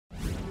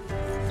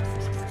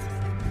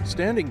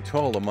Standing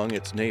tall among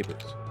its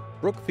neighbors,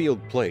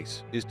 Brookfield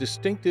Place is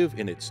distinctive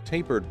in its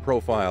tapered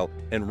profile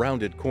and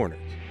rounded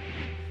corners.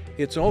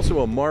 It's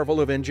also a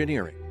marvel of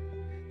engineering.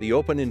 The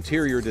open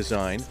interior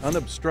design,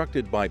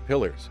 unobstructed by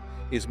pillars,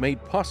 is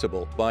made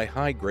possible by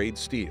high-grade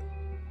steel.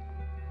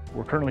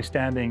 We're currently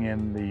standing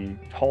in the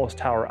tallest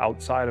tower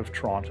outside of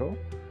Toronto.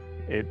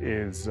 It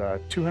is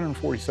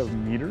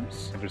 247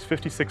 meters. There's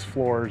 56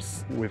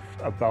 floors with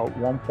about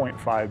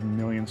 1.5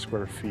 million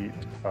square feet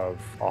of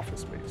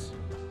office space.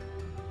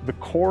 The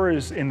core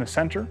is in the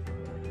center,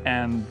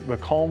 and the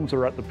columns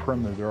are at the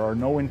perimeter. There are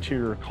no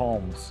interior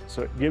columns,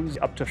 so it gives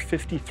up to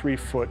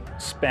 53-foot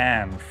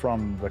span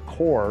from the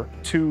core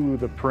to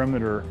the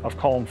perimeter of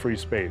column-free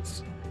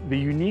space. The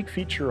unique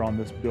feature on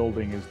this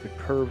building is the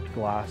curved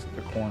glass at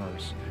the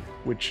corners,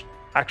 which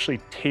actually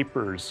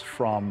tapers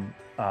from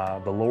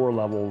the lower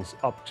levels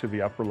up to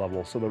the upper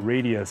level. So the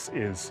radius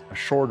is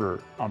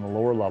shorter on the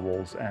lower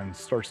levels and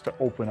starts to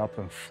open up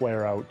and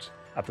flare out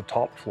at the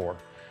top floor.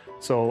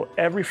 So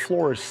every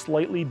floor is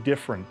slightly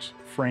different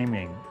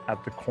framing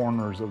at the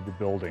corners of the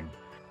building.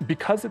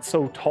 Because it's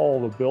so tall,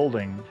 the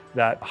building,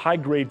 that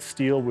high-grade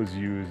steel was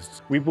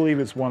used. We believe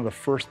it's one of the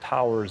first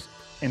towers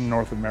in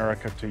North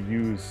America to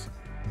use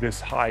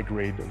this high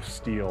grade of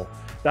steel.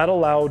 That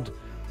allowed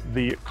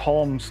the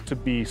columns to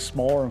be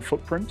smaller in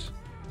footprint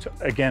to,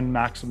 again,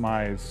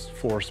 maximize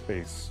floor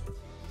space.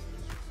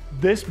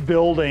 This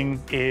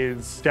building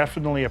is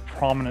definitely a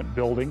prominent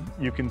building.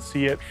 You can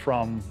see it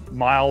from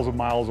miles and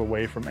miles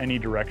away from any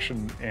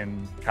direction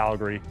in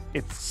Calgary.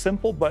 It's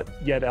simple but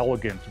yet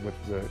elegant with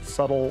the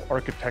subtle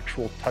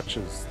architectural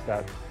touches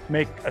that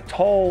make a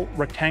tall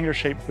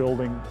rectangular-shaped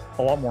building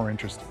a lot more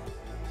interesting.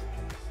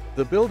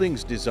 The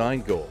building's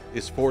design goal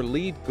is for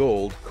LEED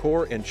Gold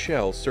Core and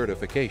Shell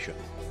certification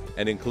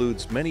and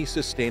includes many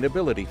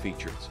sustainability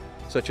features,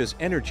 such as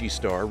ENERGY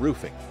STAR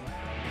roofing.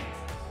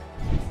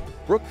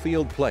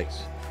 Brookfield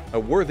Place, a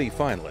worthy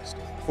finalist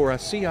for a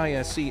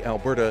CISC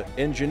Alberta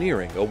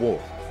Engineering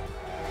Award.